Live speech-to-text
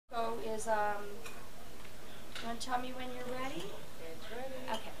is, you want to tell me when you're ready? It's ready.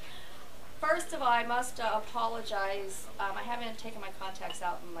 Okay. First of all, I must apologize. I haven't taken my contacts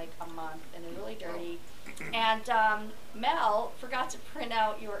out in like a month, and they're really dirty. And Mel forgot to print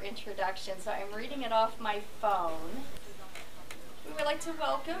out your introduction, so I'm reading it off my phone. We would like to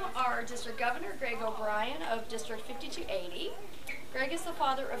welcome our District Governor, Greg O'Brien of District 5280. Greg is the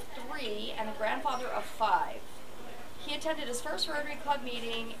father of 3 and the grandfather of 5. He attended his first Rotary Club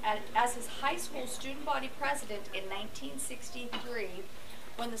meeting as his high school student body president in 1963,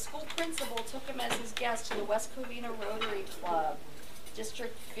 when the school principal took him as his guest to the West Covina Rotary Club,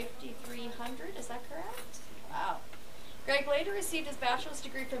 District 5300, is that correct? Wow. Greg later received his bachelor's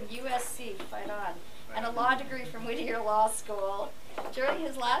degree from USC, fight on, and a law degree from Whittier Law School. During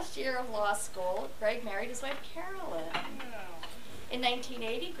his last year of law school, Greg married his wife Carolyn. In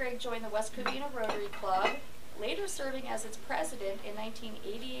 1980, Greg joined the West Covina Rotary Club, later serving as its president in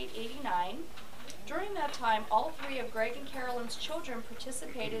 1988-89. During that time, all 3 of Greg and Carolyn's children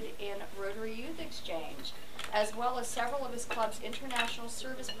participated in Rotary Youth Exchange, as well as several of his club's international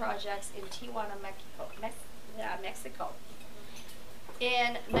service projects in Tijuana, Mexico.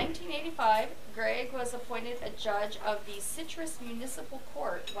 In 1985, Greg was appointed a judge of the Citrus Municipal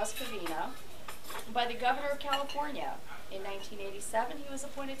Court, West Covina, by the Governor of California. In 1987, he was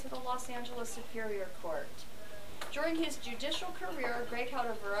appointed to the Los Angeles Superior Court. During his judicial career, Greg held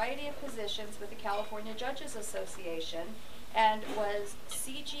a variety of positions with the California Judges Association and was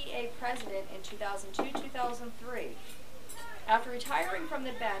CGA president in 2002-2003. After retiring from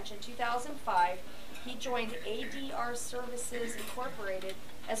the bench in 2005, he joined ADR Services Incorporated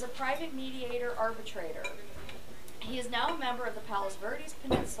as a private mediator arbitrator. He is now a member of the Palos Verdes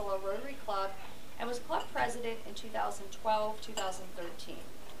Peninsula Rotary Club and was club president in 2012-2013.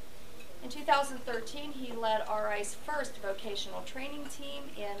 In 2013, he led RI's first vocational training team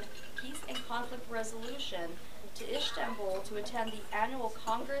in peace and conflict resolution to Istanbul to attend the annual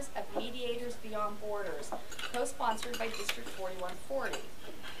Congress of Mediators Beyond Borders, co-sponsored by District 4140.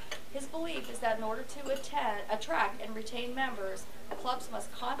 His belief is that in order to attract and retain members, clubs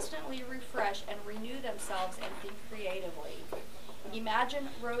must constantly refresh and renew themselves and think creatively. Imagine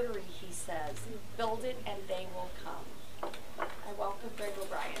Rotary, he says. Build it and they will come. I welcome Greg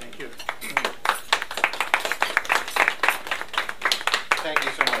O'Brien. Thank you. Thank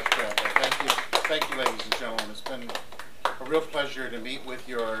you so much, Brenda. Thank you, ladies and gentlemen. It's been a real pleasure to meet with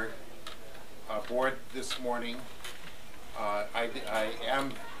your board this morning. I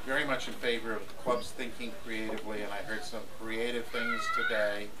am very much in favor of the clubs thinking creatively, and I heard some creative things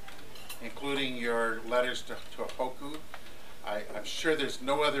today, including your letters to Hoku. I'm sure there's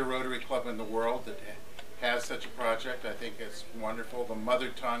no other Rotary Club in the world that has such a project. I think it's wonderful. The Mother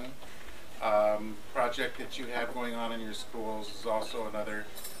Tongue project that you have going on in your schools is also another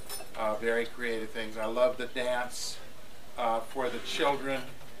very creative thing. I love the dance for the children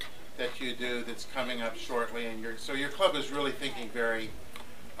that you do that's coming up shortly, and so your club is really thinking very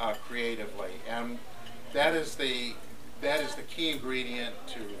creatively, and that is the key ingredient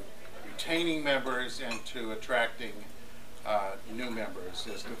to retaining members and to attracting new members,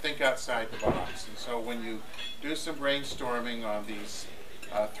 is to think outside the box. And so when you do some brainstorming on these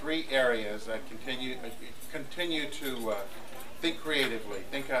 3 areas, I continue to think creatively,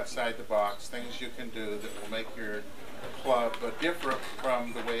 think outside the box, things you can do that will make your club different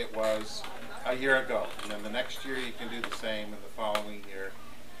from the way it was a year ago. And then the next year you can do the same, and the following year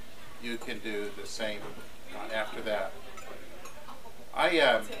you can do the same after that.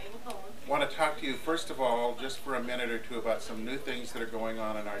 I want to talk to you first of all just for a minute or two about some new things that are going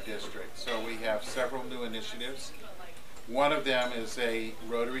on in our district. So we have several new initiatives. One of them is a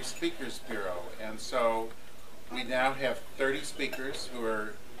Rotary Speakers Bureau, and so we now have 30 speakers who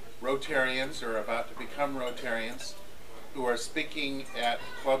are Rotarians or about to become Rotarians, who are speaking at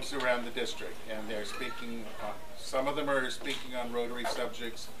clubs around the district, and they're speaking, some of them are speaking on Rotary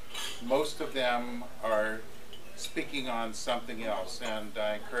subjects, most of them are speaking on something else, and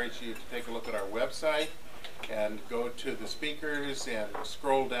I encourage you to take a look at our website and go to the speakers and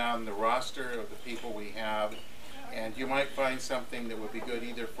scroll down the roster of the people we have, and you might find something that would be good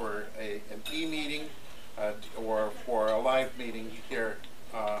either for an e-meeting or for a live meeting here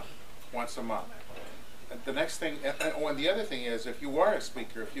once a month. The next thing, and the other thing is, if you are a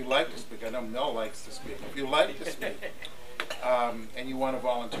speaker, if you like to speak, I know Mel likes to speak, if you like to speak, and you want to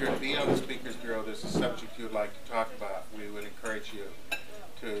volunteer to be on the Speakers Bureau, there's a subject you would like to talk about, we would encourage you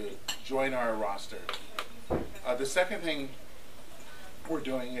to join our roster. The second thing we're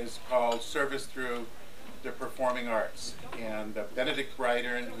doing is called Service Through the Performing Arts. And Benedict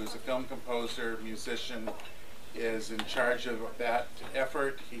Reitern, who's a film composer, musician, is in charge of that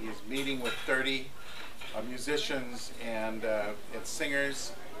effort. He is meeting with 30 musicians and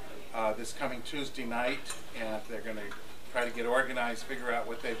singers this coming Tuesday night, and they're going to try to get organized, figure out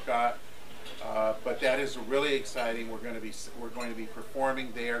what they've got. But that is really exciting. We're going to be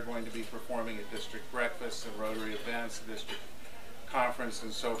performing. They are going to be performing at district breakfasts and Rotary events, district conference,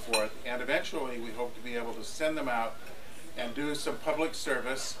 and so forth. And eventually, we hope to be able to send them out and do some public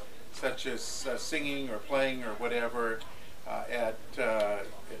service, such as singing or playing or whatever at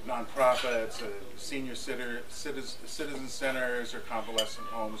nonprofits, senior citizen centers, or convalescent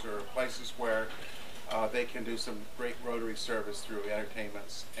homes, or places where they can do some great Rotary service through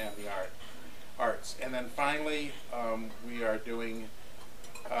entertainments and the arts. And then finally, we are doing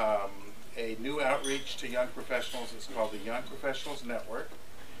a new outreach to young professionals. It's called the Young Professionals Network,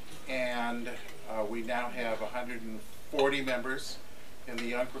 and we now have 140 members in the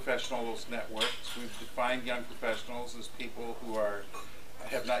Young Professionals Network. So we've defined young professionals as people who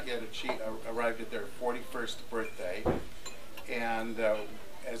have not yet arrived at their 41st birthday. And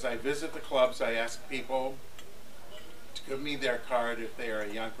as I visit the clubs, I ask people to give me their card if they are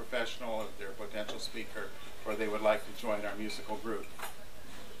a young professional, if they're a potential speaker, or they would like to join our musical group.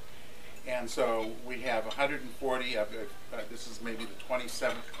 And so we have 140 of this is maybe the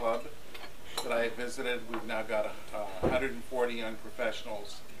 27th club that I have visited. We've now got 140 young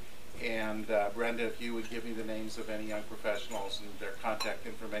professionals. And Brenda, if you would give me the names of any young professionals and their contact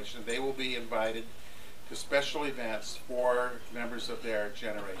information, they will be invited to special events for members of their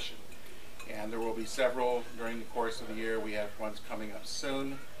generation. And there will be several during the course of the year. We have ones coming up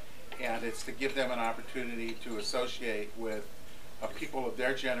soon. And it's to give them an opportunity to associate with people of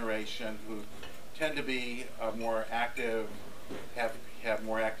their generation who tend to be more active, have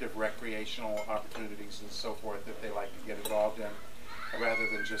more active recreational opportunities and so forth that they like to get involved in, rather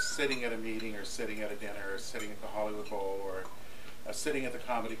than just sitting at a meeting or sitting at a dinner or sitting at the Hollywood Bowl or sitting at the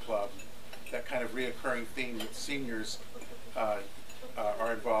comedy club. That kind of reoccurring theme that seniors are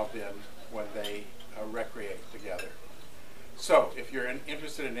involved in when they recreate together. So if you're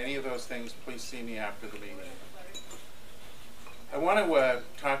interested in any of those things, please see me after the meeting. I want to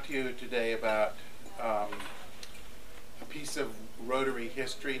talk to you today about a piece of Rotary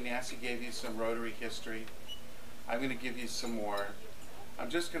history. Nancy gave you some Rotary history. I'm going to give you some more. I'm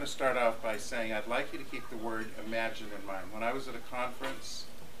just going to start off by saying I'd like you to keep the word imagine in mind. When I was at a conference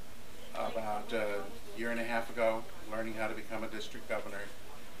about a year and a half ago, learning how to become a district governor,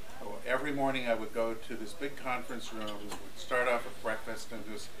 every morning I would go to this big conference room. We'd start off at breakfast, and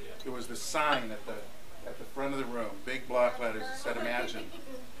there was this sign at the front of the room, big block letters that said imagine.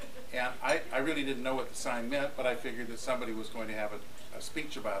 And I really didn't know what the sign meant, but I figured that somebody was going to have a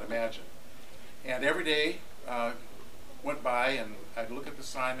speech about imagine. And every day went by, and I'd look at the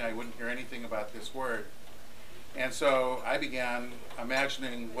sign, and I wouldn't hear anything about this word. And so I began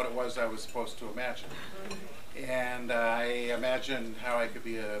imagining what it was I was supposed to imagine. And I imagined how I could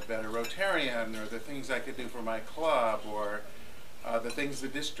be a better Rotarian, or the things I could do for my club, or the things the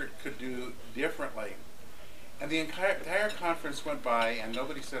district could do differently. And the entire conference went by, and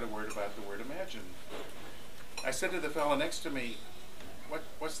nobody said a word about the word imagine. I said to the fellow next to me,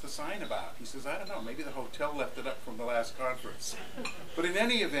 what's the sign about? He says, I don't know, maybe the hotel left it up from the last conference. But in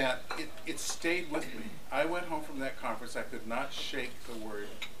any event, it stayed with me. I went home from that conference, I could not shake the word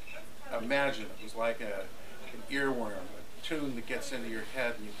imagine. It was like an earworm, a tune that gets into your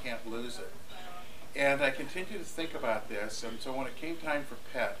head and you can't lose it. And I continued to think about this, and so when it came time for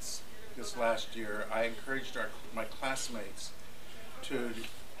pets this last year, I encouraged my classmates to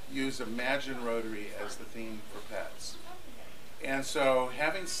use Imagine Rotary as the theme for pets. And so,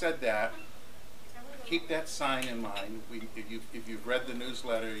 having said that, keep that sign in mind. If you've read the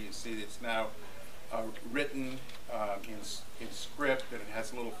newsletter, you see it's now written in script, and it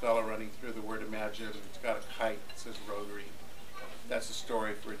has a little fellow running through the word imagine. It's got a kite that says Rotary. That's a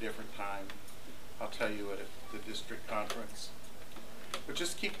story for a different time. I'll tell you at the district conference. But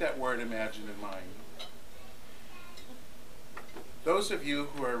just keep that word imagine in mind. Those of you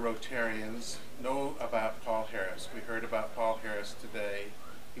who are Rotarians know about Paul Harris. We heard about Paul Harris today.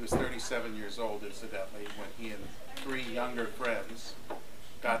 He was 37 years old, incidentally, when he and 3 younger friends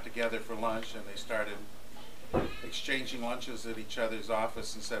got together for lunch, and they started exchanging lunches at each other's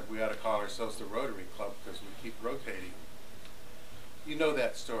office and said, we ought to call ourselves the Rotary Club because we keep rotating. You know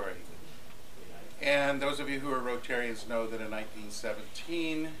that story. And those of you who are Rotarians know that in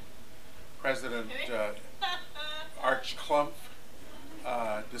 1917, President Arch Clump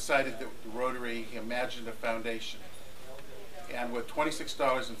decided that the Rotary imagined a foundation. And with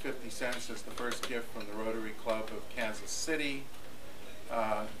 $26.50 as the first gift from the Rotary Club of Kansas City,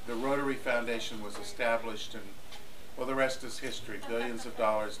 the Rotary Foundation was established, and well, the rest is history. Billions of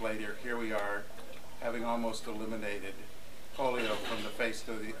dollars later, here we are, having almost eliminated polio from the face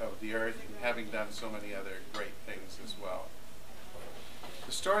of the earth, and having done so many other great things as well.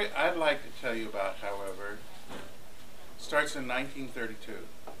 The story I'd like to tell you about, however, starts in 1932.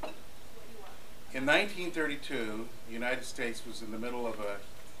 In 1932, the United States was in the middle of a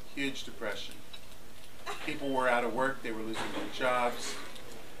huge depression. People were out of work, they were losing their jobs,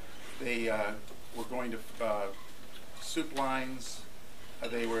 they were going to soup lines,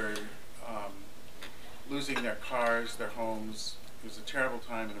 they were losing their cars, their homes. It was a terrible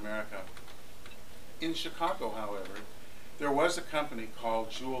time in America. In Chicago, however, there was a company called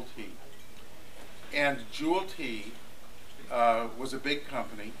Jewel Tea. And Jewel Tea was a big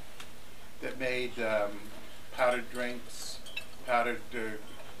company that made powdered drinks, powdered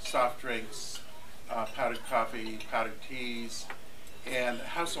soft drinks, powdered coffee, powdered teas, and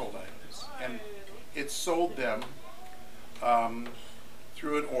household items. And it sold them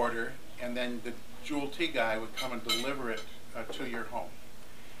through an order, and then the Jewel Tea guy would come and deliver it to your home,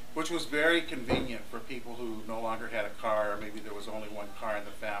 which was very convenient for people who no longer had a car, or maybe there was only one car in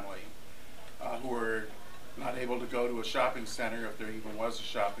the family, who were not able to go to a shopping center, if there even was a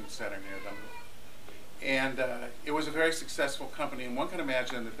shopping center near them. And it was a very successful company, and one can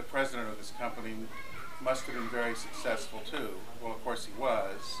imagine that the president of this company must have been very successful too. Well, of course he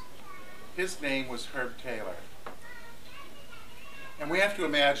was. His name was Herb Taylor. And we have to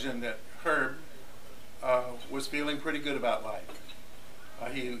imagine that Herb was feeling pretty good about life.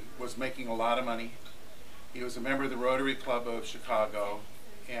 He was making a lot of money. He was a member of the Rotary Club of Chicago,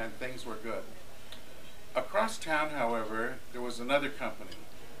 and things were good. Across town, however, there was another company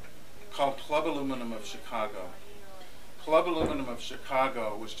called Club Aluminum of Chicago. Club Aluminum of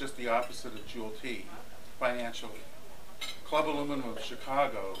Chicago was just the opposite of Jewel Tea financially. Club Aluminum of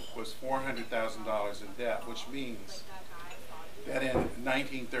Chicago was $400,000 in debt, which means that in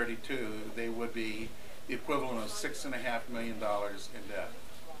 1932 they would be the equivalent of $6.5 million in debt.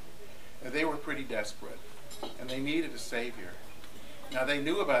 And they were pretty desperate, and they needed a savior. Now they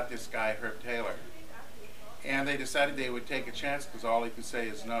knew about this guy, Herb Taylor, and they decided they would take a chance, because all he could say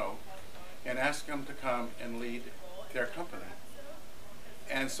is no, and ask him to come and lead their company.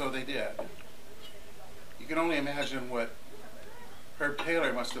 And so they did. You can only imagine what Herb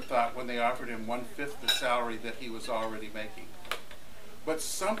Taylor must have thought when they offered him 1/5 the salary that he was already making. But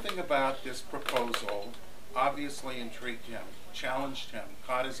something about this proposal obviously intrigued him, challenged him,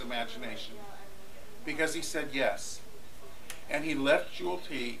 caught his imagination, because he said yes. And he left Jewel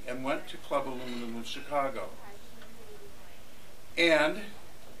Tea and went to Club Aluminum in Chicago. And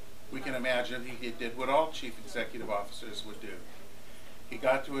we can imagine he did what all chief executive officers would do. He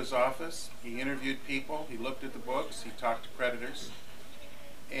got to his office, he interviewed people, he looked at the books, he talked to creditors,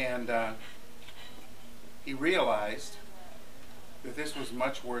 and he realized that this was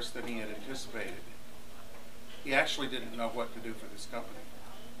much worse than he had anticipated. He actually didn't know what to do for this company.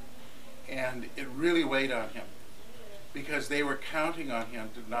 And it really weighed on him, because they were counting on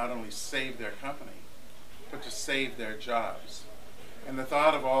him to not only save their company, but to save their jobs. And the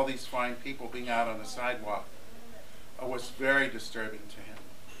thought of all these fine people being out on the sidewalk was very disturbing to him.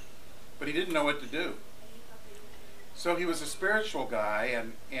 But he didn't know what to do. So he was a spiritual guy,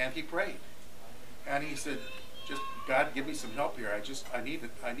 and he prayed. And he said, just, God, give me some help here. I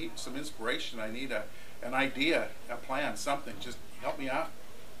need some inspiration. I need an idea, a plan, something. Just help me out.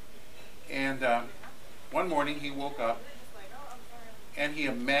 And one morning he woke up and he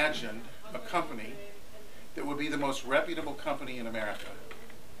imagined a company that would be the most reputable company in America,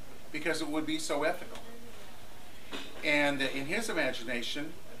 because it would be so ethical. And in his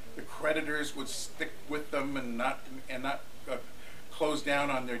imagination, the creditors would stick with them and not close down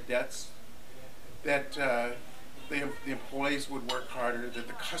on their debts, that the employees would work harder, that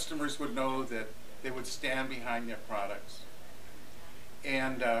the customers would know that they would stand behind their products.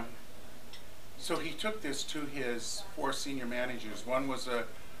 And so he took this to his 4 senior managers. One was a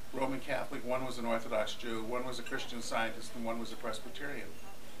Roman Catholic, one was an Orthodox Jew, one was a Christian Scientist, and one was a Presbyterian.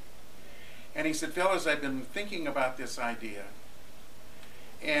 And he said, fellas, I've been thinking about this idea.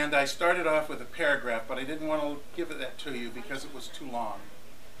 And I started off with a paragraph, but I didn't want to give that to you because it was too long.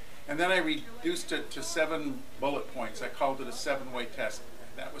 And then I reduced it to 7 bullet points. I called it a 7-way test.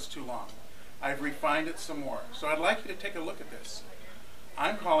 That was too long. I've refined it some more. So I'd like you to take a look at this.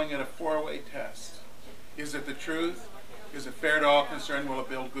 I'm calling it a 4-way test. Is it the truth? Is it fair to all concerned? Will it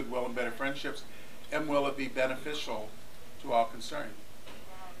build goodwill and better friendships? And will it be beneficial to all concerned?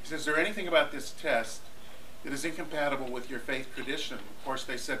 He says, is there anything about this test that is incompatible with your faith tradition? Of course,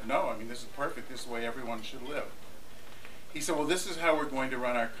 they said no. I mean, this is perfect. This is the way everyone should live. He said, well, this is how we're going to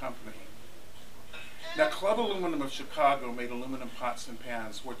run our company. Now, Club Aluminum of Chicago made aluminum pots and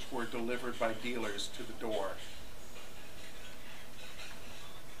pans which were delivered by dealers to the door.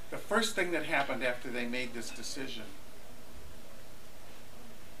 The first thing that happened after they made this decision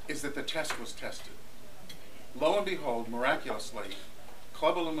is that the test was tested. Lo and behold, miraculously,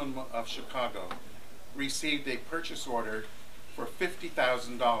 Club Aluminum of Chicago received a purchase order for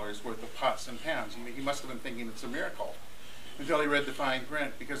 $50,000 worth of pots and pans. I mean, he must have been thinking it's a miracle until he read the fine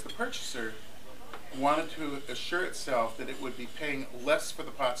print, because the purchaser wanted to assure itself that it would be paying less for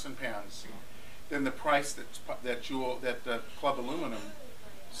the pots and pans than the price that Club Aluminum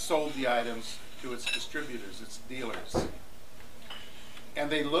sold the items to its distributors, its dealers. And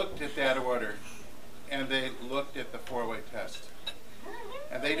they looked at that order, and they looked at the four-way test,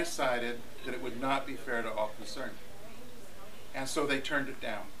 and they decided that it would not be fair to all concerned. And so they turned it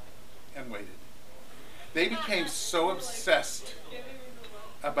down and waited. They became so obsessed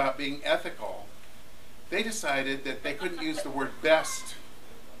about being ethical, they decided that they couldn't use the word best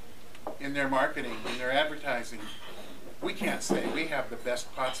in their marketing, in their advertising. We can't say we have the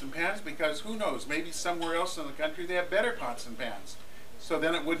best pots and pans, because who knows, maybe somewhere else in the country they have better pots and pans. So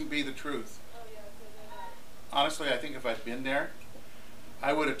then it wouldn't be the truth. Honestly, I think if I'd been there,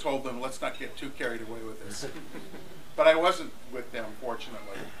 I would have told them, let's not get too carried away with this. But I wasn't with them,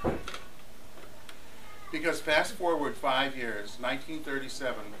 fortunately. Because fast forward 5 years,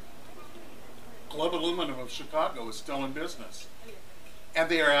 1937, Club Aluminum of Chicago is still in business. And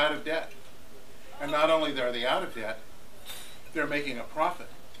they are out of debt. And not only are they out of debt, they're making a profit.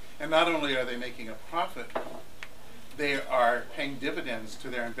 And not only are they making a profit, they are paying dividends to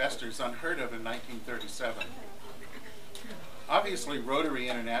their investors, unheard of in 1937. Obviously, Rotary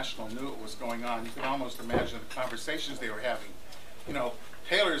International knew what was going on. You can almost imagine the conversations they were having. You know,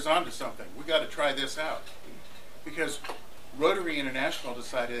 Taylor's onto something. We got to try this out. Because Rotary International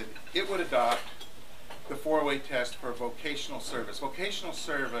decided it would adopt the four-way test for vocational service. Vocational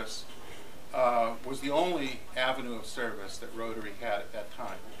service was the only avenue of service that Rotary had at that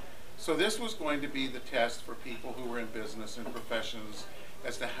time. So this was going to be the test for people who were in business and professions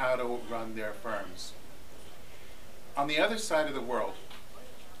as to how to run their firms. On the other side of the world,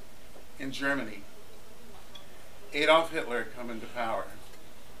 in Germany, Adolf Hitler had come into power,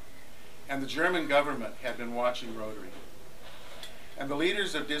 and the German government had been watching Rotary. And the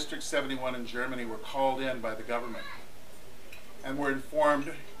leaders of District 71 in Germany were called in by the government and were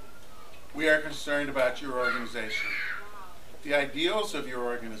informed, we are concerned about your organization. The ideals of your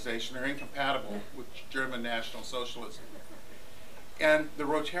organization are incompatible with German National Socialism. And the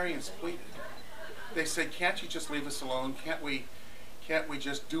Rotarians pleaded. They said, can't you just leave us alone? Can't we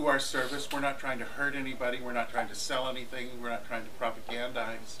just do our service? We're not trying to hurt anybody. We're not trying to sell anything. We're not trying to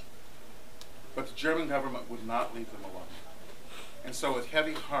propagandize. But the German government would not leave them alone. And so with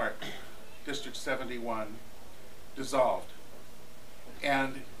heavy heart, District 71 dissolved.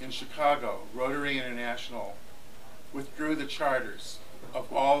 And in Chicago, Rotary International withdrew the charters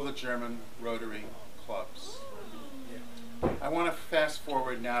of all the German Rotary clubs. I want to fast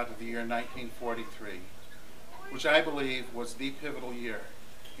forward now to the year 1943, which I believe was the pivotal year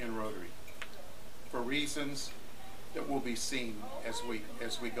in Rotary, for reasons that will be seen as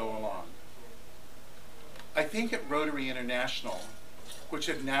we go along. I think at Rotary International, which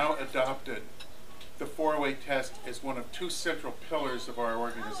had now adopted the four-way test as one of two central pillars of our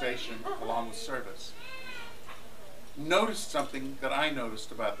organization, along with service, noticed something that I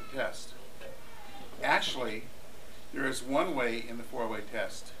noticed about the test. Actually, there is one way in the four-way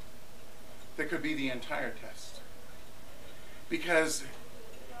test that could be the entire test. Because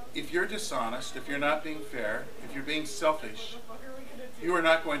if you're dishonest, if you're not being fair, if you're being selfish, you are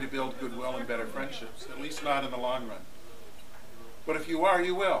not going to build goodwill and better friendships, at least not in the long run. But if you are,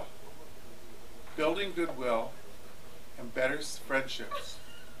 you will. Building goodwill and better friendships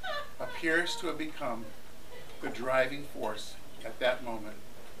appears to have become the driving force at that moment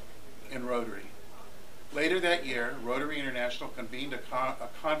in Rotary. Later that year, Rotary International convened a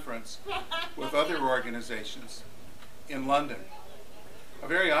conference with other organizations in London. A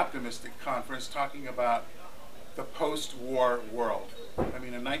very optimistic conference talking about the post-war world. I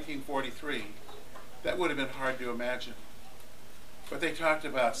mean, in 1943, that would have been hard to imagine. But they talked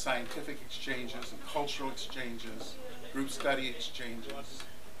about scientific exchanges and cultural exchanges, group study exchanges,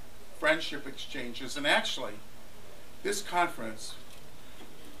 friendship exchanges, and actually, this conference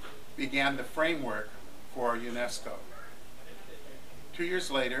began the framework for UNESCO. 2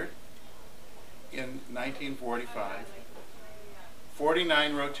 years later, in 1945,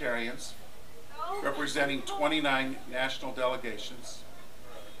 49 Rotarians, representing 29 national delegations,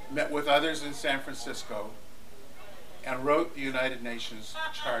 met with others in San Francisco and wrote the United Nations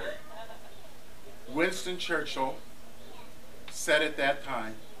Charter. Winston Churchill said at that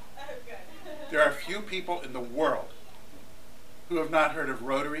time, there are few people in the world who have not heard of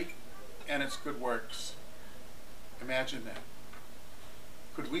Rotary and its good works. Imagine that.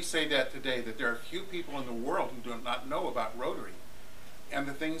 Could we say that today, that there are few people in the world who do not know about Rotary and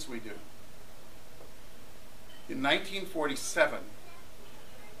the things we do? In 1947,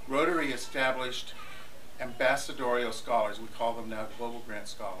 Rotary established ambassadorial scholars, we call them now Global Grant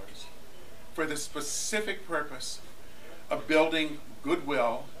Scholars, for the specific purpose of building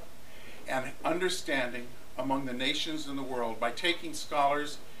goodwill and understanding among the nations in the world by taking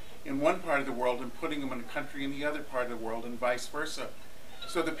scholars in one part of the world and putting them in a country in the other part of the world and vice versa,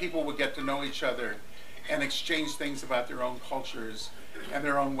 so that people would get to know each other and exchange things about their own cultures and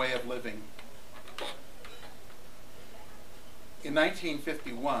their own way of living. In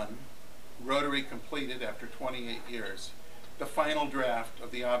 1951, Rotary completed, after 28 years, the final draft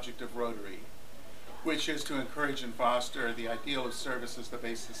of the object of Rotary, which is to encourage and foster the ideal of service as the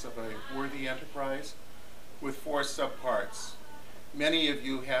basis of a worthy enterprise, with 4 subparts. Many of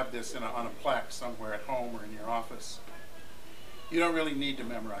you have this on a plaque somewhere at home or in your office. You don't really need to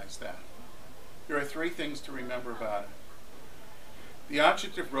memorize that. There are 3 things to remember about it. The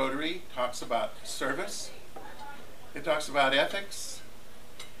object of Rotary talks about service, it talks about ethics,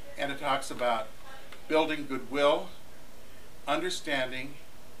 and it talks about building goodwill, understanding,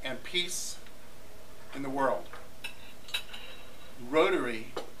 and peace in the world. Rotary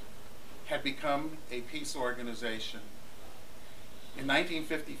had become a peace organization. In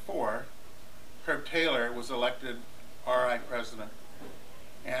 1954, Herb Taylor was elected RI president,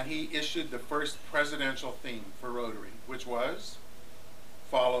 and he issued the first presidential theme for Rotary, which was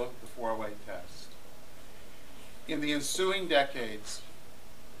follow the 4-way test. In the ensuing decades,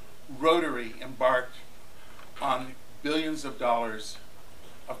 Rotary embarked on billions of dollars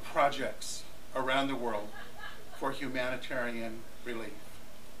of projects around the world for humanitarian relief.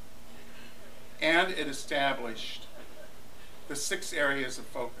 And it established the 6 areas of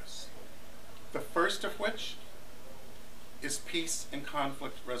focus, the first of which is peace and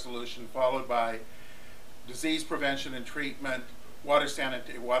conflict resolution, followed by disease prevention and treatment, water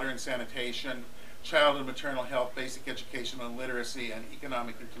and sanitation, child and maternal health, basic education and literacy, and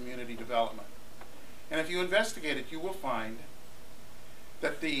economic and community development. And if you investigate it, you will find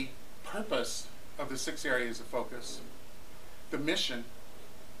that the purpose of the 6 areas of focus, the mission,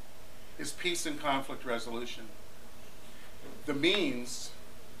 is peace and conflict resolution. The means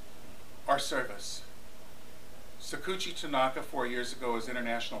are service. Sakuchi Tanaka, 4 years ago as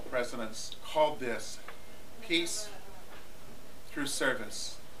international president, called this peace through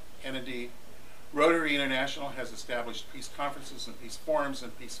service. And indeed, Rotary International has established peace conferences and peace forums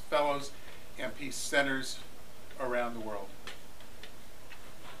and peace fellows and peace centers around the world.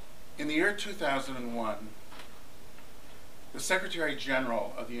 In the year 2001, the Secretary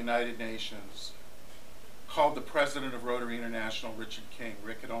General of the United Nations called the president of Rotary International, Richard King.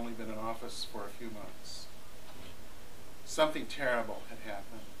 Rick had only been in office for a few months. Something terrible had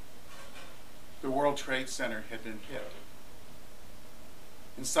happened. The World Trade Center had been hit.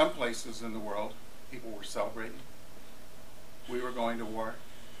 In some places in the world, people were celebrating. We were going to war.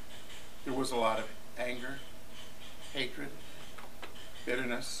 There was a lot of anger, hatred,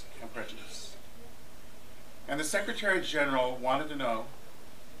 bitterness, and prejudice. And the Secretary General wanted to know,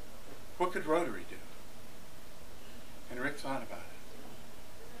 what could Rotary do? And Rick thought about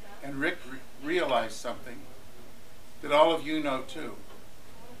it. And Rick realized something that all of you know too.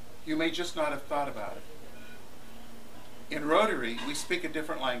 You may just not have thought about it. In Rotary, we speak a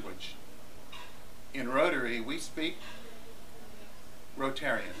different language. In Rotary, we speak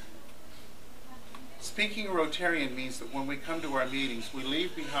Rotarian. Speaking Rotarian means that when we come to our meetings, we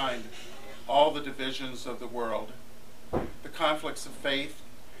leave behind all the divisions of the world, the conflicts of faith,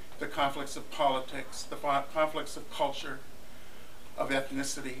 the conflicts of politics, the conflicts of culture, of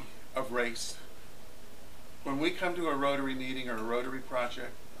ethnicity, of race. When we come to a Rotary meeting or a Rotary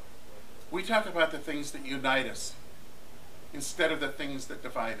project, we talk about the things that unite us instead of the things that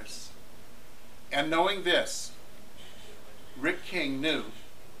divide us. And knowing this, Rick King knew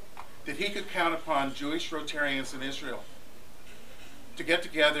that he could count upon Jewish Rotarians in Israel to get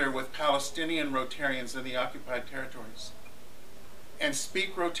together with Palestinian Rotarians in the occupied territories and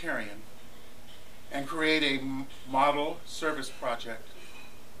speak Rotarian and create a model service project.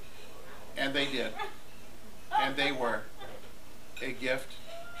 And they did. And they were a gift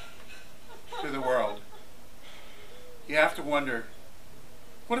to the world. You have to wonder,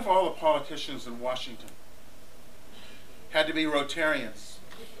 what if all the politicians in Washington had to be Rotarians?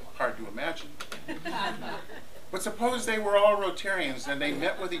 Hard to imagine. But suppose they were all Rotarians and they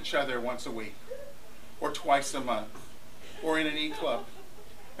met with each other once a week, or twice a month, or in an e-club,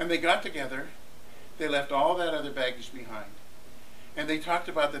 and they got together, they left all that other baggage behind. And they talked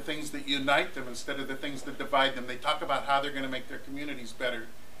about the things that unite them instead of the things that divide them. They talk about how they're going to make their communities better,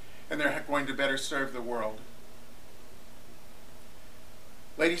 and they're going to better serve the world.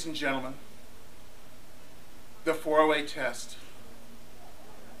 Ladies and gentlemen, the 408 test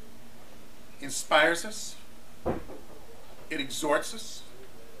inspires us, it exhorts us,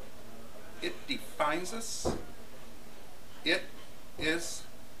 it defines us, it is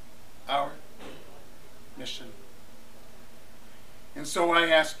our mission. And so I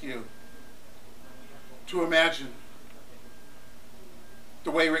ask you to imagine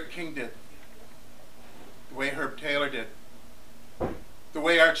the way Rick King did, the way Herb Taylor did, the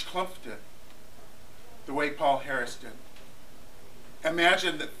way Arch Clumpf did, the way Paul Harris did.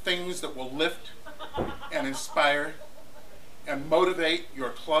 Imagine the things that will lift and inspire and motivate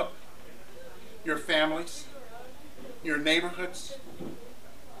your club, your families, your neighborhoods,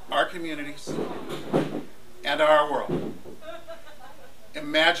 our communities, and our world.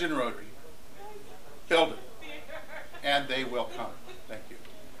 Imagine Rotary. Build it. And they will come. Thank you.